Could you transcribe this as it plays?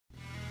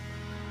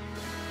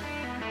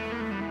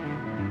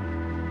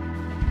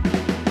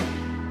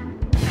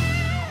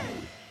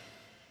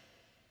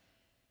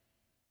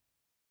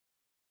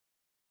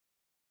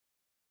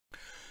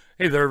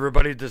Hey there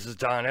everybody, this is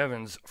Don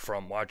Evans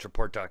from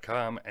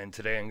WatchReport.com, and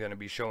today I'm going to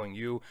be showing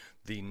you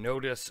the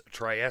Nodus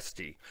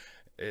Trieste.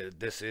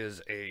 This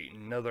is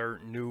another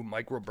new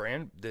micro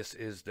brand. This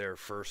is their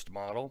first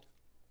model.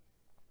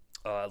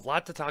 A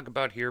lot to talk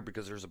about here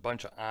because there's a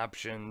bunch of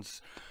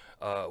options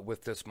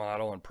with this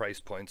model and price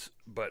points,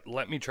 but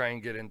let me try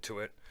and get into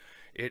it.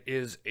 It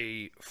is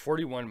a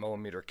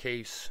 41mm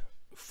case,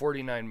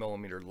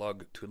 49mm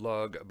lug to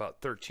lug,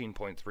 about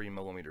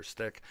 13.3mm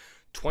thick,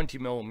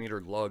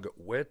 20mm lug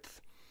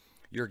width.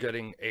 You're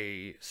getting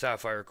a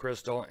sapphire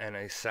crystal and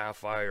a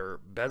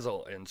sapphire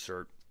bezel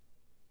insert.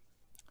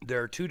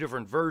 There are two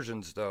different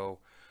versions though.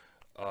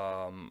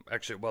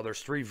 Actually, well,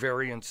 there's three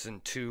variants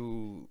and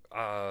two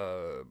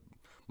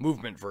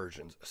movement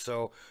versions.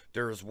 So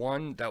there's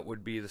one that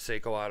would be the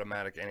Seiko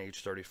Automatic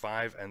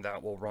NH35, and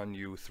that will run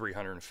you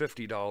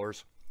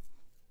 $350.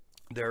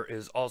 There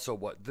is also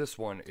what this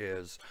one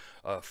is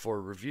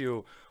for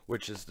review,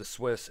 which is the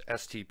Swiss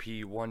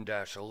STP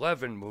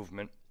 1-11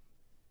 movement,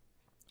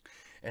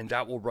 and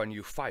that will run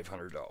you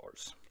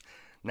 $500.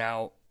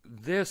 Now,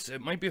 this,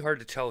 it might be hard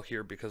to tell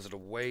here because of the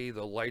way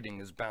the lighting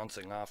is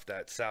bouncing off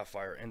that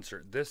sapphire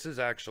insert. This is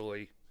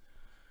actually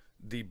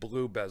the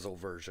blue bezel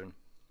version.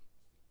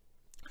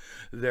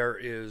 There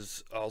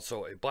is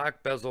also a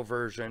black bezel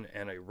version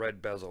and a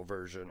red bezel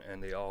version,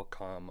 and they all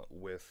come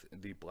with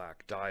the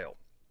black dial.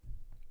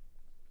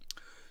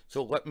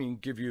 So let me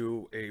give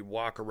you a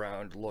walk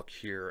around look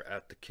here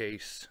at the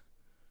case.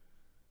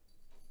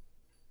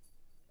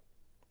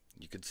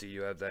 You can see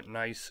you have that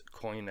nice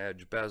coin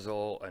edge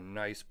bezel, a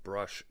nice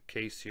brush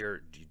case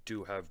here. You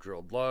do have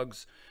drilled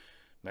lugs,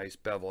 nice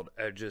beveled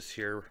edges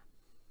here.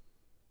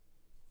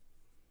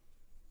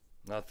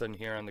 Nothing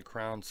here on the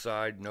crown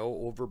side, no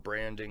over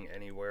branding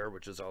anywhere,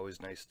 which is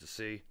always nice to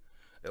see,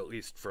 at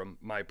least from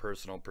my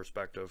personal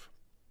perspective.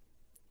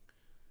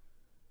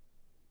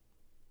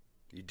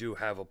 You do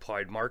have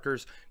applied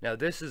markers. Now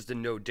this is the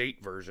no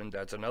date version.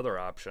 That's another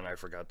option I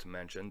forgot to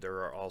mention.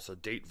 There are also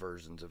date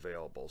versions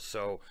available.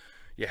 So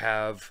you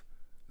have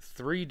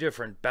three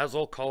different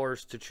bezel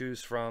colors to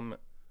choose from,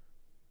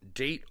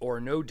 date or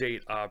no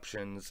date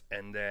options,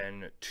 and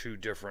then two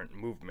different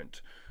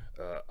movement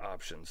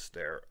options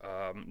there.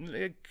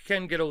 It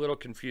can get a little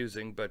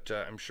confusing, but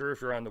I'm sure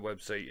if you're on the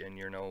website and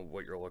you know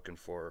what you're looking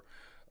for,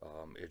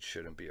 it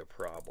shouldn't be a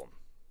problem.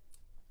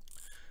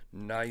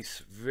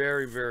 Nice,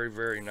 very, very,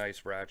 very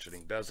nice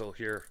ratcheting bezel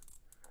here.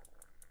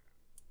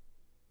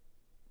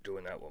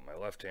 Doing that with my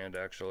left hand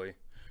actually,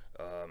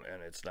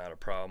 and it's not a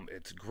problem.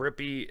 It's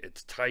grippy,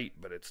 it's tight,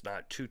 but it's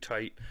not too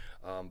tight,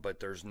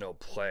 but there's no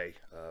play,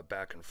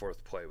 back and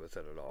forth play with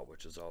it at all,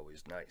 which is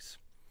always nice.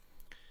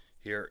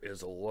 Here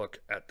is a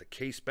look at the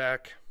case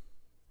back.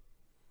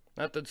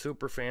 Nothing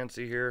super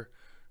fancy here,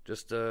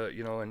 just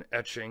you know, an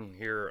etching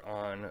here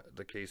on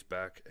the case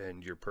back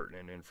and your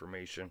pertinent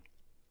information.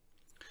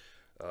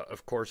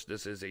 Of course,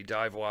 this is a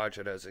dive watch.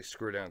 It has a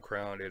screw down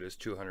crown. It is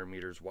 200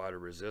 meters water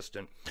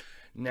resistant.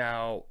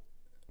 Now,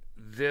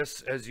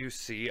 this, as you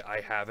see,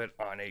 I have it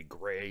on a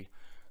gray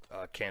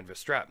canvas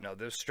strap. Now,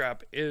 this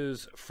strap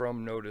is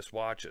from Nodus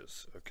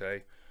watches.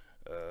 Okay,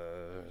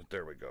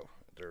 there we go.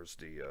 There's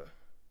the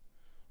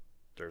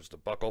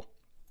buckle.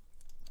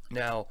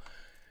 Now,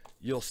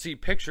 you'll see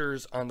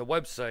pictures on the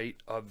website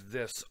of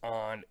this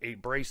on a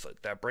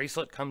bracelet. That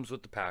bracelet comes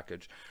with the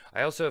package.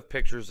 I also have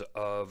pictures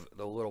of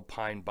the little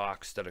pine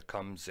box that it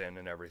comes in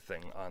and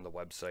everything on the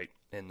website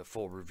in the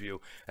full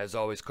review. As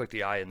always, click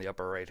the eye in the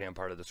upper right hand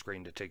part of the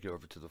screen to take you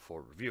over to the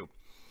full review.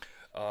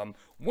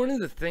 One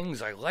of the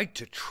things I like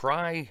to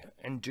try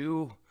and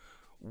do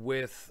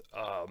with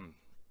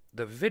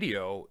the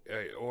video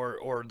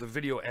or the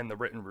video and the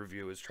written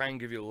review is try and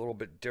give you a little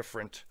bit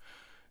different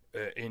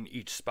in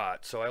each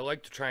spot. So I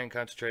like to try and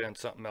concentrate on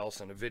something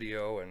else in the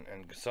video and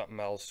something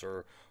else,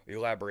 or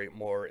elaborate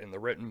more in the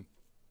written,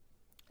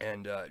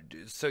 and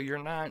so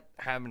you're not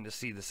having to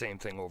see the same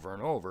thing over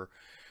and over.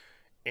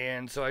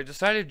 And so I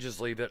decided to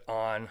just leave it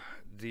on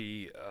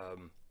the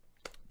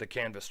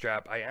canvas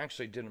strap. I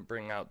actually didn't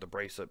bring out the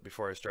bracelet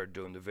before I started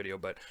doing the video,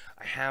 but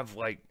I have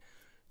like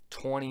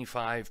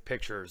 25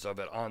 pictures of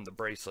it on the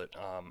bracelet,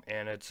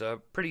 and it's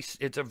a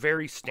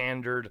very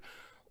standard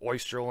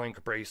Oyster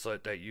Link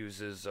bracelet that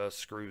uses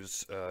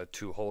screws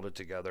to hold it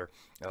together,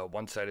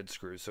 one-sided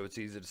screws, so it's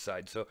easy to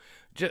decide. So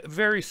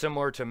very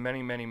similar to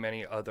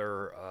many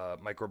other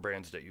micro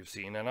brands that you've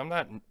seen, and I'm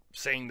not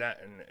saying that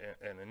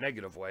in a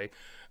negative way,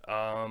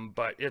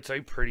 but it's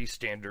a pretty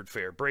standard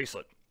fare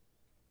bracelet.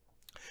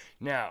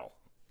 Now,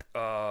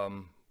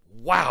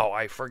 wow,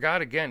 I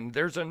forgot again.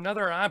 There's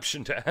another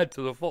option to add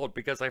to the fold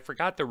because I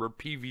forgot there were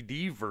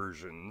PVD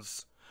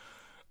versions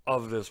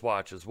of this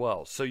watch as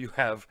well. So you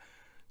have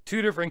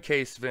two different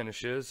case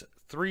finishes,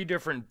 three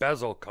different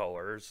bezel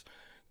colors,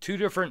 two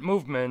different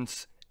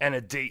movements, and a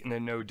date and a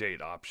no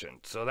date option.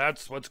 So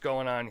that's what's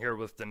going on here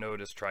with the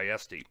Nodus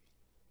Trieste.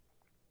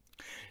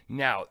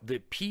 Now, the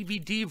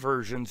PVD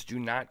versions do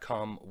not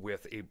come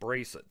with a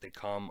bracelet. They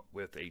come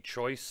with a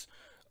choice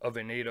of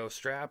a NATO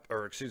strap,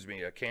 or excuse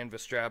me, a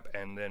canvas strap,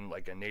 and then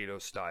like a NATO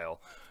style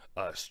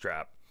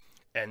strap.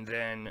 And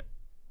then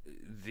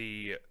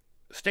the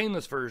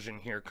stainless version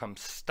here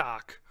comes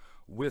stock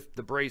with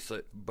the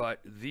bracelet, but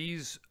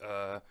these,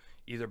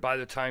 either by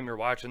the time you're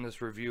watching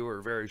this review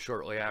or very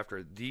shortly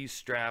after, these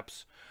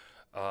straps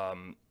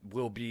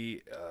will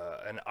be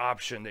an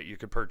option that you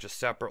could purchase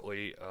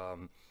separately,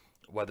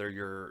 whether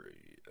you're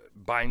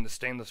buying the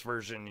stainless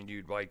version and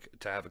you'd like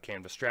to have a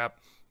canvas strap,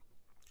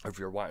 or if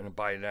you're wanting to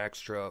buy an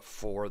extra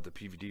for the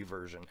PVD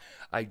version.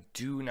 I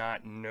do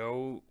not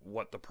know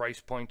what the price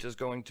point is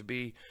going to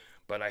be,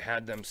 but I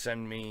had them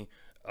send me,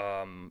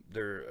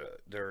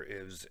 there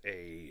is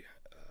a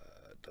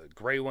the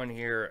gray one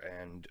here,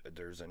 and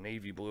there's a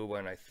navy blue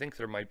one. I think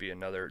there might be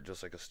another,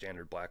 just like a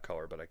standard black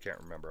color, but I can't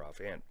remember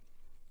offhand.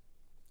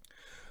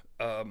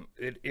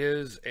 It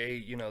is a,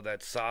 you know,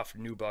 that soft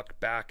nubuck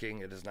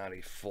backing. It is not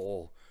a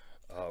full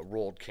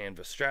rolled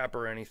canvas strap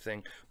or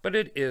anything, but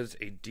it is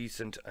a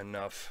decent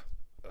enough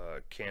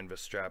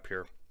canvas strap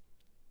here.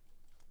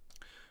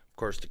 Of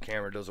course, the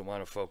camera doesn't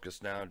want to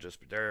focus now.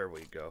 Just there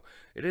we go.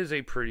 It is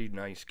a pretty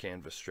nice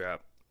canvas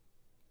strap.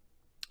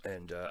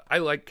 And I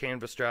like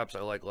canvas straps. I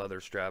like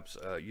leather straps,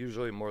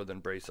 usually more than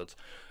bracelets.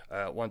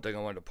 One thing I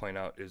wanted to point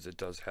out is it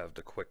does have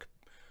the quick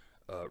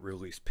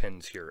release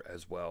pins here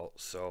as well.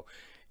 So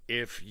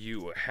if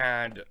you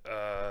had,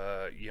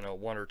 you know,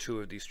 one or two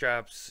of these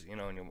straps, you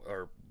know, and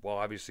or well,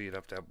 obviously you'd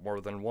have to have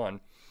more than one,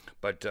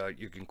 but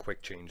you can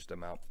quick change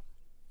them out.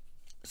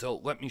 So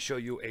let me show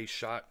you a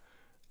shot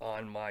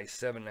on my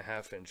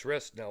 7.5-inch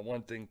wrist. Now,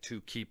 one thing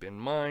to keep in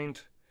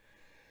mind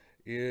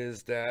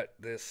is that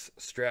this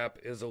strap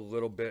is a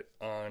little bit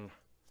on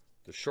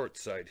the short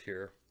side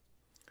here.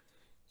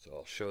 So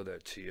I'll show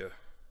that to you.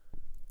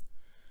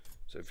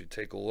 So if you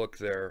take a look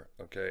there,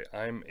 okay,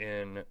 I'm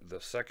in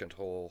the second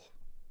hole,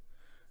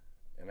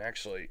 and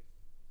actually,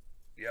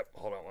 yep,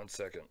 hold on one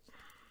second.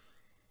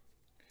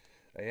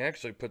 I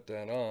actually put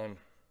that on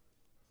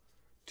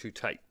too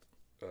tight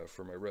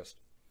for my wrist.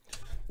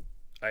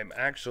 I'm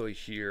actually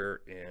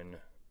here in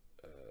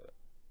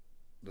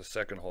the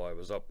second hole. I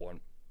was up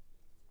one.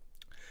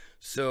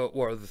 So,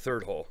 or the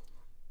third hole.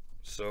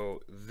 So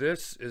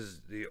this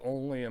is the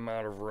only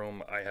amount of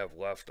room I have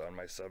left on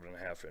my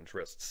 7.5-inch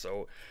wrist.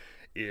 So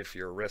if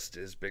your wrist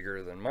is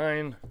bigger than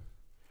mine,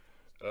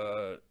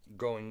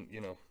 going, you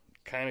know,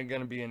 kind of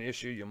going to be an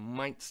issue. You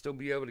might still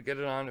be able to get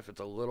it on if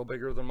it's a little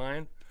bigger than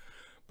mine,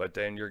 but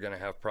then you're going to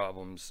have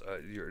problems.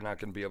 You're not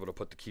going to be able to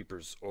put the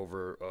keepers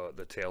over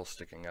the tail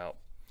sticking out.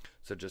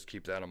 So just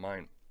keep that in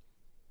mind.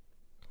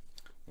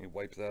 Let me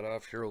wipe that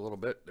off here a little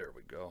bit. There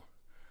we go.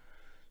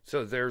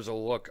 So there's a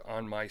look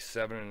on my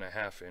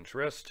 7.5-inch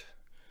wrist.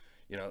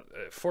 You know,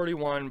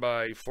 41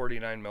 by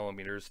 49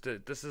 millimeters.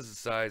 This is a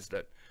size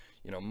that,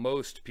 you know,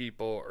 most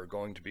people are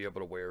going to be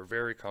able to wear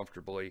very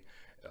comfortably.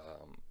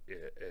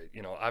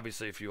 You know,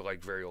 obviously if you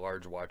like very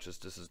large watches,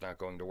 this is not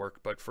going to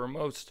work. But for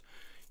most,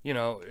 you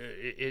know,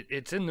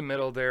 it's in the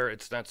middle there.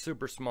 It's not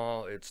super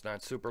small. It's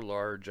not super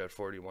large at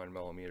 41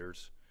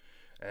 millimeters.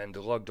 And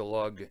the lug to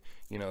lug,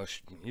 you know,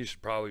 you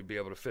should probably be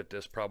able to fit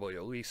this probably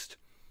at least,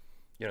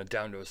 you know,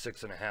 down to a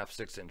 6.5,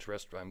 6-inch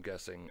wrist, I'm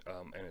guessing,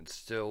 and it'd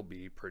still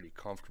be pretty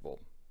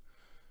comfortable.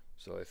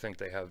 So I think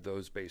they have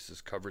those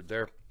bases covered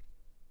there.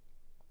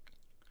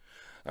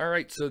 All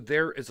right, so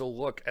there is a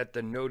look at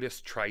the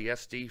Nodus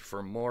Trieste.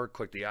 For more,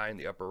 click the eye in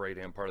the upper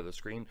right-hand part of the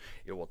screen.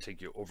 It will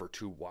take you over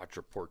to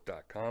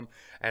watchreport.com.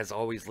 As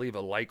always, leave a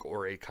like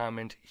or a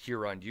comment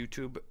here on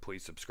YouTube.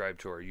 Please subscribe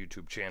to our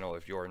YouTube channel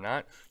if you are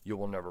not. You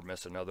will never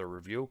miss another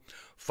review.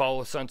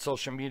 Follow us on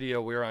social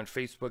media. We're on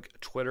Facebook,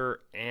 Twitter,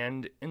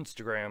 and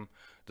Instagram.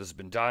 This has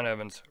been Don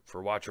Evans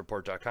for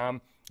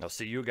watchreport.com. I'll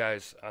see you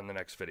guys on the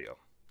next video.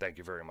 Thank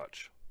you very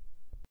much.